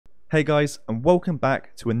Hey guys, and welcome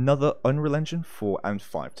back to another Unreal Engine 4 and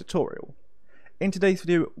 5 tutorial. In today's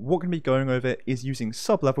video, what we're going to be going over is using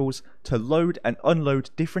sublevels to load and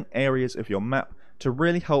unload different areas of your map to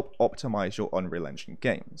really help optimize your Unreal Engine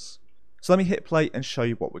games. So let me hit play and show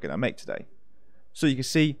you what we're going to make today. So you can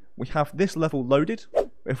see we have this level loaded.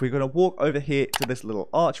 If we're going to walk over here to this little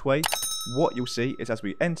archway, what you'll see is as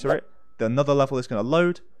we enter it, another level is going to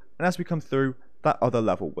load, and as we come through, that other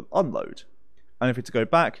level will unload. And if it's to go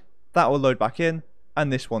back, that will load back in,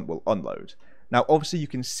 and this one will unload. Now obviously you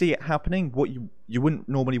can see it happening. What you wouldn't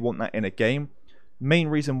normally want that in a game. Main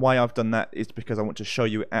reason why I've done that is because I want to show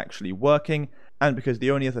you it actually working, and because the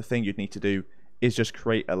only other thing you'd need to do is just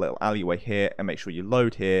create a little alleyway here and make sure you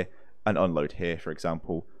load here and unload here, for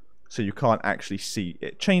example, so you can't actually see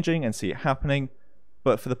it changing and see it happening.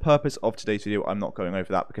 But for the purpose of today's video, I'm not going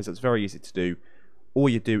over that because it's very easy to do. All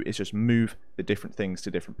you do is just move the different things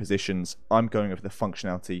to different positions. I'm going over the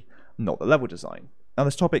functionality, not the level design. Now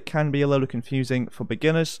this topic can be a little confusing for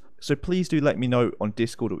beginners, so please do let me know on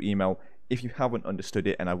Discord or email if you haven't understood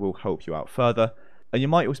it, and I will help you out further. And you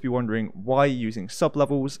might also be wondering why you're using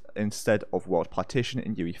sublevels instead of world partition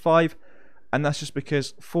in UE5, and that's just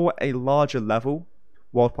because for a larger level,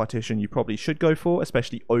 world partition you probably should go for,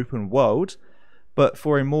 especially open world. But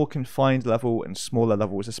for a more confined level and smaller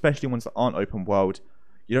levels, especially ones that aren't open world,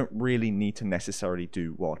 you don't really need to necessarily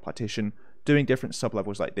do world partition. Doing different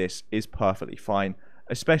sublevels like this is perfectly fine,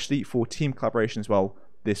 especially for team collaboration as well.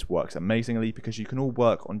 This works amazingly because you can all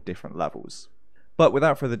work on different levels. But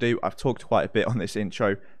without further ado, I've talked quite a bit on this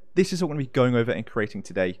intro. This is what I'm going to be going over and creating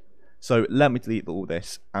today. So let me delete all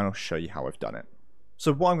this and I'll show you how I've done it.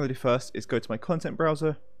 So what I'm going to do first is go to my content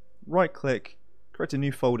browser, right click, create a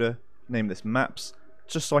new folder, name this maps,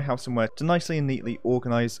 just so I have somewhere to nicely and neatly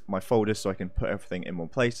organize my folders so I can put everything in one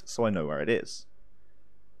place so I know where it is.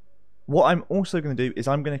 What I'm also going to do is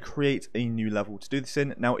I'm going to create a new level to do this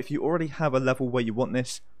in. Now if you already have a level where you want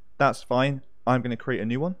this, that's fine. I'm going to create a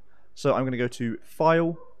new one. So I'm going to go to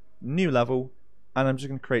File, New Level, and I'm just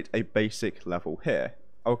going to create a basic level here.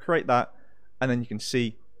 I'll create that, and then you can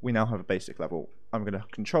see we now have a basic level. I'm going to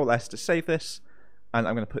Control S to save this, and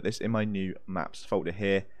I'm going to put this in my new maps folder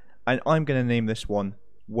here. And I'm going to name this one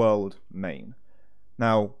World Main.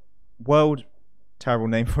 Now, World, terrible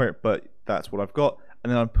name for it, but that's what I've got.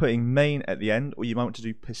 And then I'm putting main at the end, or you might want to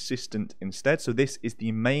do persistent instead. So this is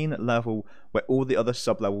the main level where all the other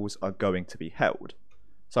sublevels are going to be held.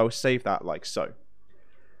 So I'll save that like so.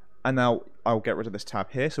 And now I'll get rid of this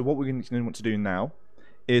tab here. So what we're going to want to do now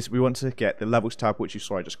is we want to get the levels tab, which you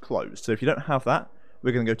saw I just closed. So if you don't have that,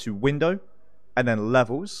 we're going to go to Window, and then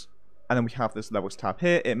Levels. And then we have this levels tab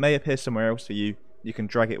here. It may appear somewhere else for you. You can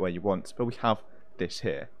drag it where you want, but we have this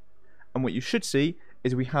here. And what you should see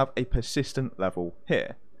is we have a persistent level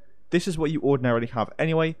here. This is what you ordinarily have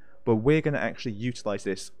anyway, but we're going to actually utilize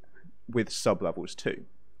this with sublevels too.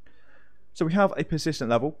 So we have a persistent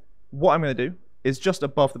level. What I'm going to do is just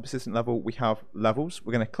above the persistent level, we have levels.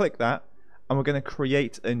 We're going to click that, and we're going to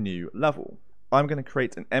create a new level. I'm going to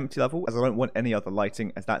create an empty level as I don't want any other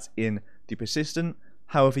lighting, as that's in the persistent.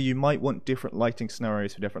 However, you might want different lighting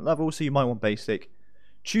scenarios for different levels, so you might want basic.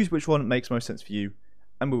 Choose which one makes most sense for you,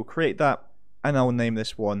 and we will create that, and I will name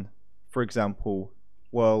this one, for example,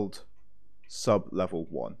 World Sublevel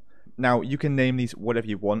 1. Now, you can name these whatever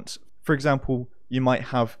you want. For example, you might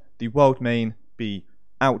have the World Main be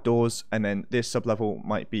Outdoors, and then this sublevel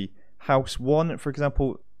might be House 1, for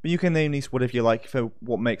example. But you can name these whatever you like for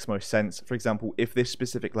what makes most sense. For example, if this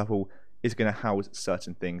specific level is going to house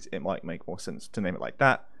certain things, it might make more sense to name it like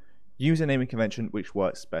that. Use a naming convention which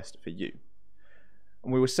works best for you.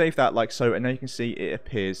 And we will save that like so, and now you can see it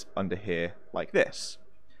appears under here like this.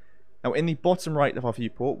 Now in the bottom right of our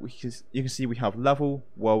viewport, you can see we have level,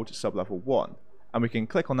 world, sublevel 1. And we can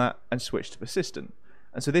click on that and switch to persistent.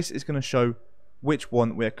 And so this is going to show which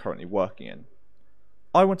one we're currently working in.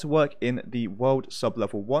 I want to work in the world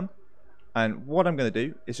sublevel 1. And what I'm going to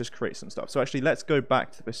do is just create some stuff. So actually, let's go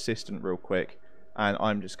back to the persistent real quick. And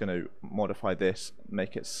I'm just going to modify this,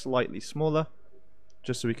 make it slightly smaller,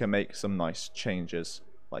 just so we can make some nice changes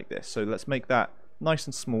like this. So let's make that nice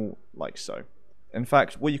and small like so. In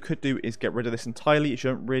fact, what you could do is get rid of this entirely if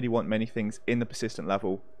you don't really want many things in the persistent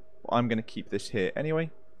level. But I'm going to keep this here anyway.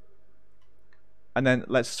 And then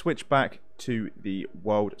let's switch back to the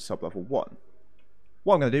world sublevel 1.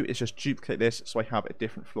 What I'm going to do is just duplicate this so I have a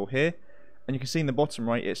different floor here. And you can see in the bottom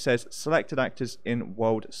right it says selected actors in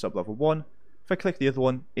world sublevel 1. If I click the other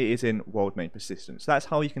one, it is in world main persistent. So that's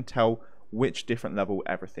how you can tell which different level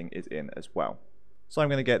everything is in as well. So I'm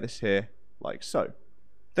going to get this here like so.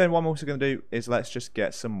 Then what I'm also going to do is let's just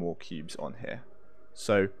get some more cubes on here.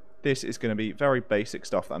 So This is going to be very basic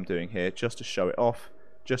stuff that I'm doing here just to show it off,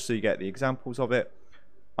 just so you get the examples of it.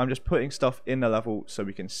 I'm just putting stuff in the level so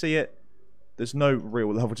we can see it. There's no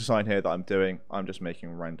real level design here that I'm doing. I'm just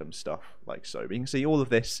making random stuff like so. But you can see all of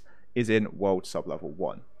this is in world sublevel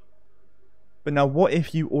 1. But now what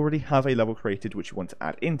if you already have a level created which you want to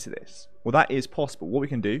add into this? Well, that is possible. What we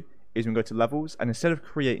can do is we can go to levels, and instead of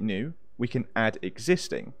create new, we can add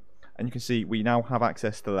existing. And you can see we now have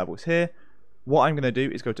access to the levels here. What I'm going to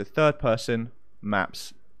do is go to third person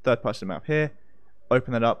maps, third person map here,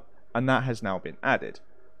 open that up, and that has now been added.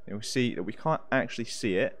 You'll see that we can't actually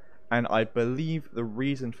see it, and I believe the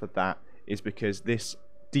reason for that is because this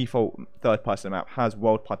default third person map has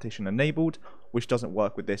world partition enabled, which doesn't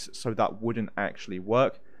work with this, so that wouldn't actually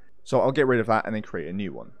work. So I'll get rid of that and then create a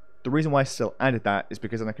new one. The reason why I still added that is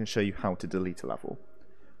because then I can show you how to delete a level.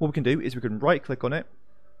 What we can do is we can right click on it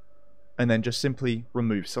and then just simply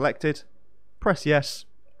remove selected, press yes,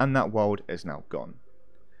 and that world is now gone.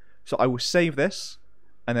 So I will save this,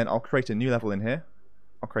 and then I'll create a new level in here.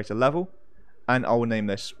 I'll create a level, and I will name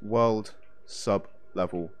this world sub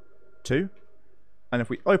level 2. And if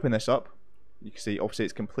we open this up, you can see obviously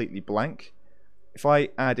it's completely blank. If I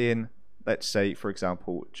add in, let's say for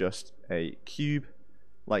example, just a cube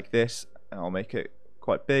like this, and I'll make it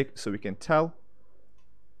quite big so we can tell.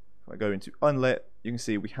 If I go into unlit, you can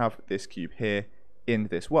see we have this cube here in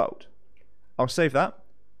this world. I'll save that,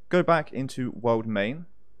 go back into world main,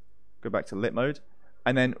 go back to lit mode,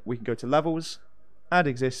 and then we can go to levels, add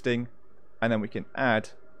existing, and then we can add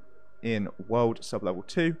in world sublevel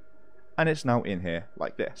 2, and it's now in here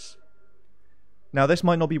like this. Now this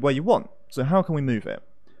might not be where you want, so how can we move it?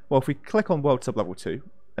 Well, if we click on world sublevel 2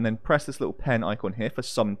 and then press this little pen icon here for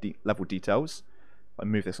some level details, if I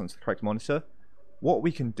move this onto the correct monitor, what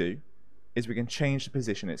we can do is we can change the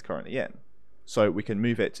position it's currently in. So we can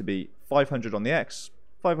move it to be 500 on the X,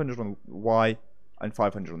 500 on the Y, and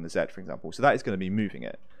 500 on the Z, for example. So that is going to be moving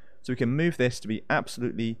it. So we can move this to be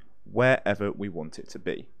absolutely wherever we want it to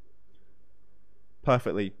be.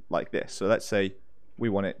 Perfectly like this. So let's say we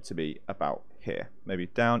want it to be about here. Maybe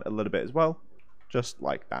down a little bit as well. Just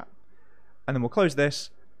like that. And then we'll close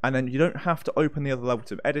this. And then you don't have to open the other level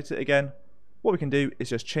to edit it again. What we can do is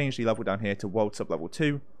just change the level down here to world sublevel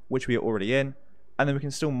 2, which we are already in. And then we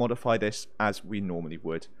can still modify this as we normally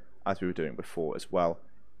would, as we were doing before as well,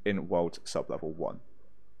 in world sublevel 1.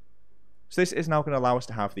 So this is now going to allow us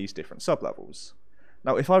to have these different sublevels.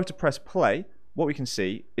 Now if I were to press play, what we can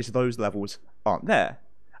see is those levels aren't there.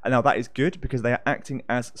 And now that is good because they are acting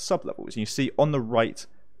as sublevels. And you see on the right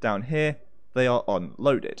down here, they are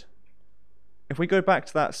unloaded. If we go back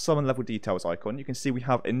to that summon level details icon, you can see we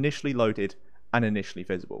have initially loaded and initially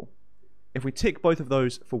visible. If we tick both of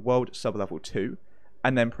those for world sublevel 2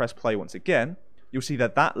 and then press play once again, you'll see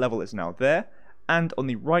that that level is now there, and on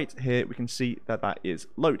the right here we can see that that is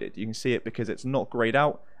loaded. You can see it because it's not grayed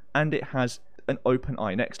out and it has an open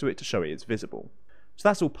eye next to it to show it is visible. So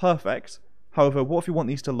that's all perfect. However, what if you want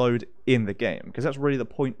these to load in the game? Because that's really the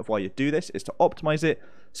point of why you do this, is to optimize it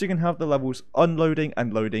so you can have the levels unloading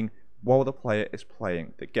and loading while the player is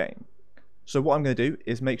playing the game. So what I'm going to do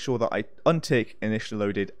is make sure that I untick initially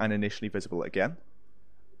loaded and initially visible again.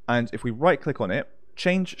 And if we right click on it,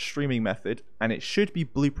 change streaming method, and it should be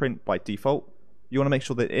blueprint by default. You want to make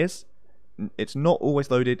sure that it is. It's not always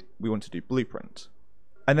loaded. We want to do blueprint.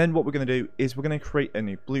 And then what we're going to do is we're going to create a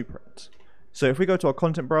new blueprint. So if we go to our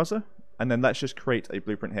content browser, and then let's just create a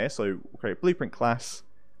blueprint here. So we'll create a blueprint class,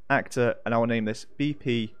 actor, and I will name this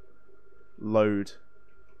BP load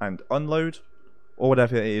and unload, or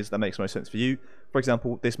whatever it is that makes most sense for you. For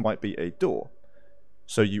example, this might be a door.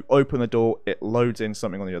 So you open the door, it loads in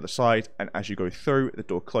something on the other side, and as you go through, the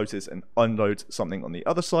door closes and unloads something on the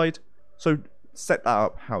other side. So set that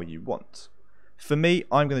up how you want. For me,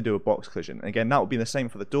 I'm going to do a box collision. And again, that would be the same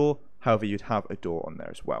for the door, however you'd have a door on there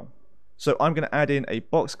as well. So I'm going to add in a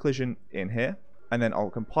box collision in here, and then I'll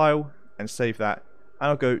compile and save that, and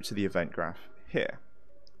I'll go to the event graph here.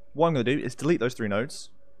 What I'm going to do is delete those 3 nodes,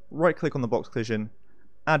 right click on the box collision,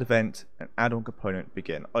 add event, and add on component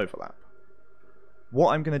begin overlap.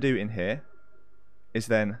 What I'm going to do in here is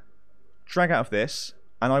then drag out of this,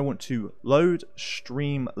 and I want to load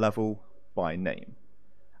stream level by name.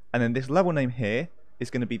 And then this level name here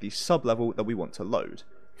is going to be the sublevel that we want to load.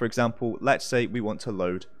 For example, let's say we want to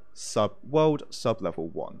load world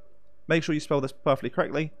sublevel 1. Make sure you spell this perfectly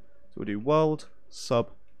correctly. So we'll do world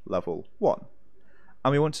sublevel 1.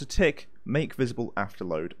 And we want to tick make visible after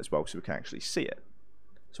load as well so we can actually see it.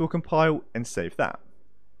 So we'll compile and save that.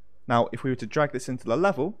 Now if we were to drag this into the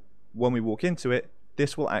level, when we walk into it,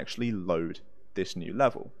 this will actually load this new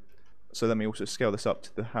level. So let me also scale this up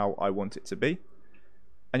to how I want it to be.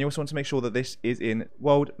 And you also want to make sure that this is in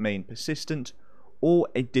world main persistent or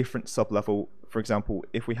a different sublevel. For example,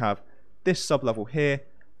 if we have this sublevel here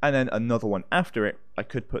and then another one after it, I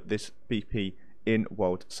could put this BP in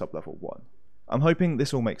world sublevel 1. I'm hoping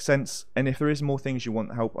this all makes sense, and if there is more things you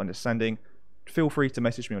want help understanding, feel free to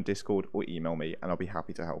message me on Discord or email me and I'll be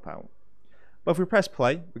happy to help out. But if we press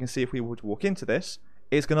play, we can see if we were to walk into this,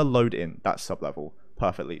 it's going to load in that sublevel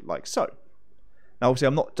perfectly like so. Now obviously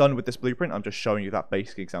I'm not done with this blueprint, I'm just showing you that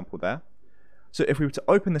basic example there. So if we were to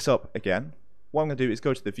open this up again, what I'm going to do is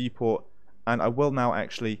go to the viewport, and I will now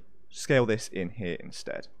actually scale this in here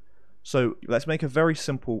instead. So let's make a very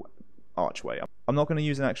simple archway. I'm not going to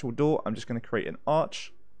use an actual door, I'm just going to create an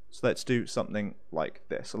arch. So let's do something like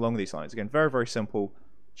this along these lines. Again, very, very simple,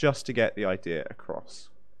 just to get the idea across.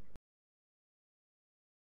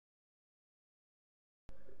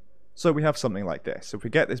 So we have something like this. So if we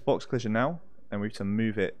get this box collision now, and we have to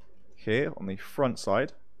move it here on the front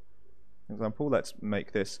side, for example, let's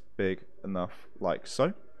make this big enough like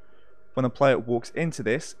so. When the player walks into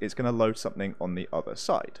this, it's going to load something on the other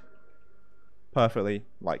side. Perfectly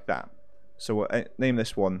like that. So we'll name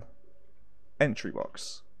this one entry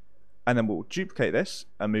box. And then we'll duplicate this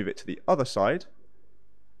and move it to the other side.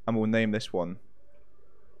 And we'll name this one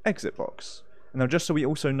exit box. And now just so we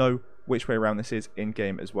also know which way around this is in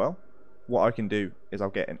game as well, what I can do is I'll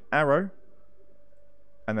get an arrow,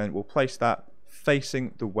 and then we'll place that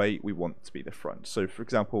facing the way we want it to be the front. So for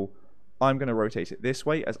example, I'm going to rotate it this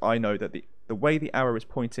way, as I know that the way the arrow is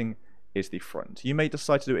pointing is the front. You may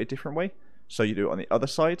decide to do it a different way, so you do it on the other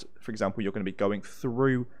side. For example, you're going to be going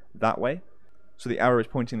through that way, so the arrow is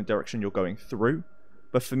pointing the direction you're going through.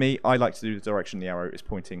 But for me, I like to do the direction the arrow is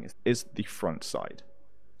pointing is the front side.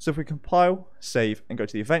 So if we compile, save, and go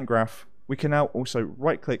to the event graph, we can now also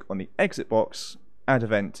right click on the exit box, add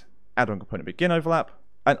event, add on component begin overlap,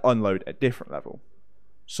 and unload a different level.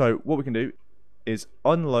 So what we can do is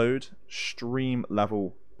unload stream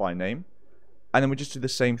level by name, and then we just do the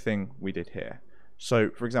same thing we did here. So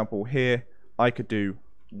for example, here I could do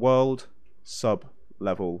world sub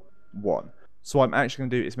level 1. So what I'm actually going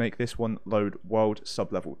to do is make this one load world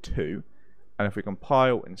sub level 2, and if we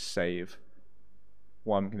compile and save,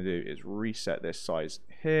 what I'm going to do is reset this size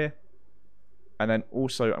here, and then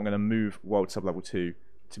also I'm going to move world sub level 2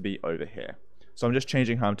 to be over here. So I'm just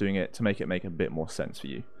changing how I'm doing it to make a bit more sense for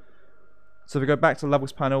you. So if we go back to the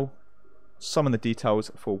levels panel, summon the details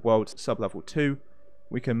for world sub level 2,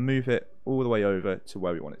 we can move it all the way over to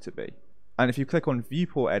where we want it to be. And if you click on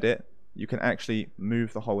viewport edit, you can actually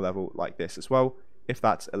move the whole level like this as well, if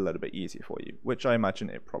that's a little bit easier for you, which I imagine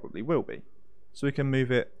it probably will be. So we can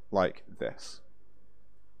move it like this.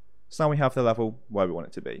 So now we have the level where we want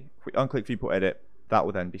it to be. If we unclick viewport edit, that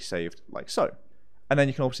will then be saved like so. And then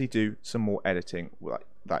you can obviously do some more editing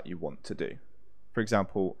that you want to do. For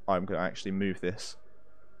example, I'm going to actually move this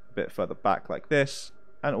a bit further back like this,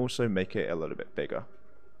 and also make it a little bit bigger.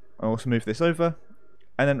 I'll also move this over,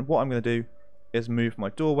 and then what I'm going to do is move my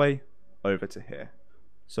doorway over to here.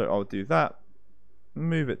 So I'll do that,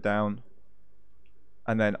 move it down,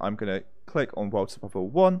 and then I'm going to click on world sub level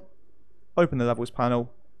 1, open the levels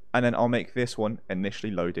panel, and then I'll make this one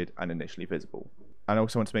initially loaded and initially visible. And I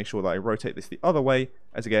also want to make sure that I rotate this the other way,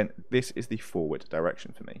 as again, this is the forward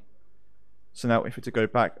direction for me. So now if we were to go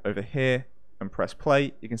back over here and press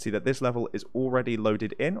play, you can see that this level is already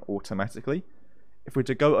loaded in automatically. If we were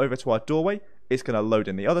to go over to our doorway, it's going to load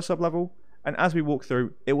in the other sublevel, and as we walk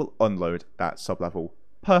through, it will unload that sublevel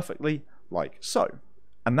perfectly like so.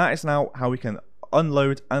 And that is now how we can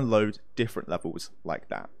unload and load different levels like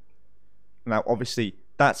that. Now obviously,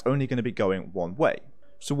 that's only going to be going one way.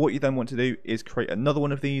 So what you then want to do is create another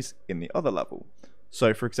one of these in the other level.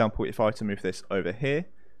 So for example, if I were to move this over here,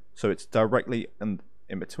 so it's directly in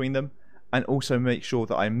between them, and also make sure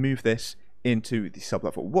that I move this into the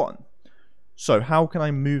sublevel 1. So how can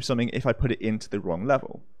I move something if I put it into the wrong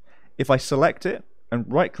level? If I select it and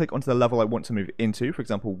right click onto the level I want to move it into, for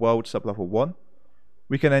example world sublevel 1,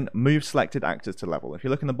 we can then move selected actors to level. If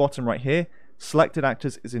you look in the bottom right here, selected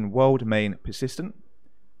actors is in world main persistent.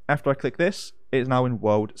 After I click this, it is now in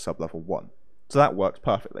world sublevel 1. So that works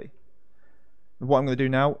perfectly. What I'm going to do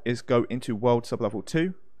now is go into world sublevel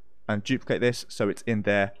 2 and duplicate this so it's in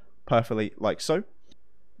there perfectly like so.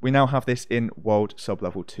 We now have this in world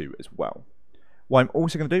sublevel 2 as well. What I'm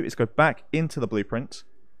also going to do is go back into the blueprint,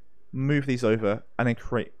 move these over, and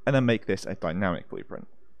then make this a dynamic blueprint.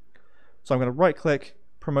 So I'm going to right click,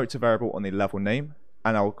 promote to variable on the level name,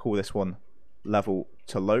 and I'll call this one level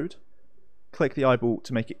to load. Click the eyeball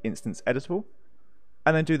to make it instance editable,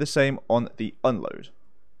 and then do the same on the unload.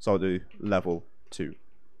 So I'll do level to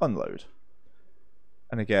unload,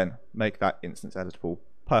 and again make that instance editable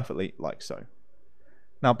perfectly like so.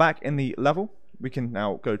 Now back in the level, we can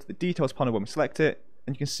now go to the details panel when we select it,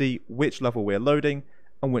 and you can see which level we're loading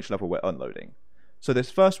and which level we're unloading. So this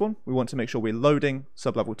first one, we want to make sure we're loading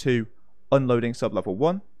sublevel 2, unloading sublevel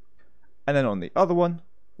 1, and then on the other one,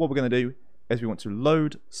 what we're going to do is we want to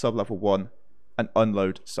load sublevel 1 and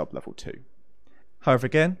unload sublevel 2. However,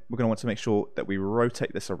 again, we're going to want to make sure that we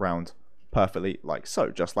rotate this around perfectly like so,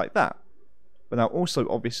 just like that. But now also,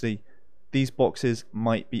 obviously, these boxes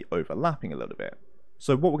might be overlapping a little bit.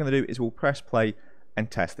 So what we're going to do is we'll press play and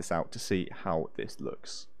test this out to see how this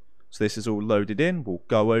looks. So this is all loaded in. We'll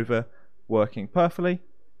go over, working perfectly.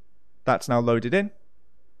 That's now loaded in.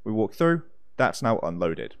 We walk through. That's now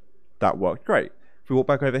unloaded. That worked great. If we walk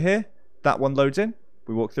back over here, that one loads in.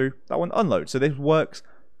 We walk through, that one unloads. So this works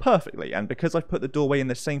perfectly, and because I've put the doorway in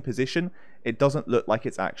the same position, it doesn't look like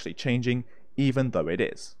it's actually changing, even though it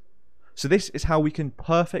is. So this is how we can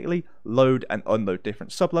perfectly load and unload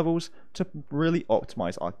different sublevels to really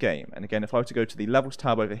optimize our game. And again, if I were to go to the levels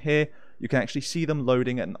tab over here, you can actually see them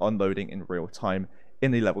loading and unloading in real time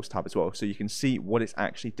in the levels tab as well, so you can see what it's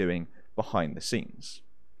actually doing behind the scenes.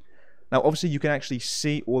 Now obviously you can actually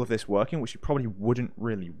see all of this working, which you probably wouldn't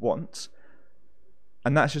really want.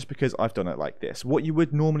 And that's just because I've done it like this. What you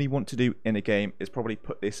would normally want to do in a game is probably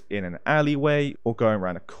put this in an alleyway or going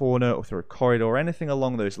around a corner or through a corridor or anything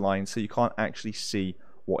along those lines so you can't actually see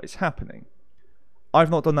what is happening. I've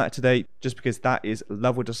not done that today just because that is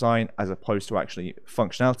level design as opposed to actually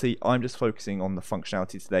functionality. I'm just focusing on the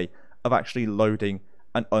functionality today of actually loading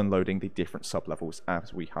and unloading the different sublevels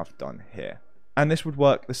as we have done here. And this would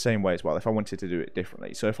work the same way as well if I wanted to do it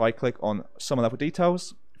differently. So if I click on summer level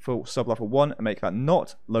details for sublevel 1 and make that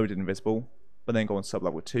not loaded and visible, but then go on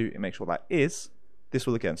sublevel 2 and make sure that is, this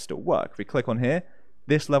will again still work. If we click on here,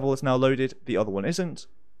 this level is now loaded, the other one isn't.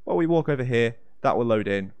 Well, we walk over here, that will load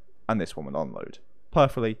in, and this one will unload.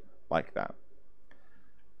 Perfectly like that.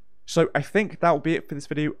 So I think that will be it for this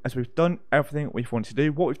video, as we've done everything we've wanted to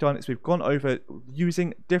do. What we've done is we've gone over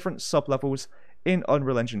using different sublevels in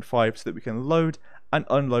Unreal Engine 5 so that we can load and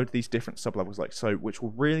unload these different sublevels like so, which will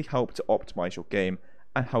really help to optimize your game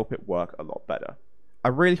and help it work a lot better. I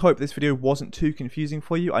really hope this video wasn't too confusing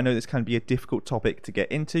for you. I know this can be a difficult topic to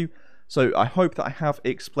get into, so I hope that I have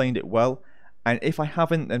explained it well, and if I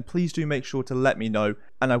haven't, then please do make sure to let me know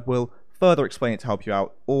and I will further explain it to help you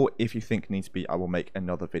out, or if you think needs be, I will make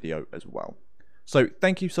another video as well. So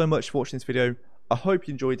thank you so much for watching this video. I hope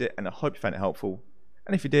you enjoyed it and I hope you found it helpful,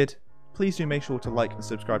 and if you did, please do make sure to like and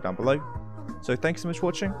subscribe down below. So thanks so much for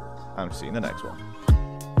watching, and I'll see you in the next one.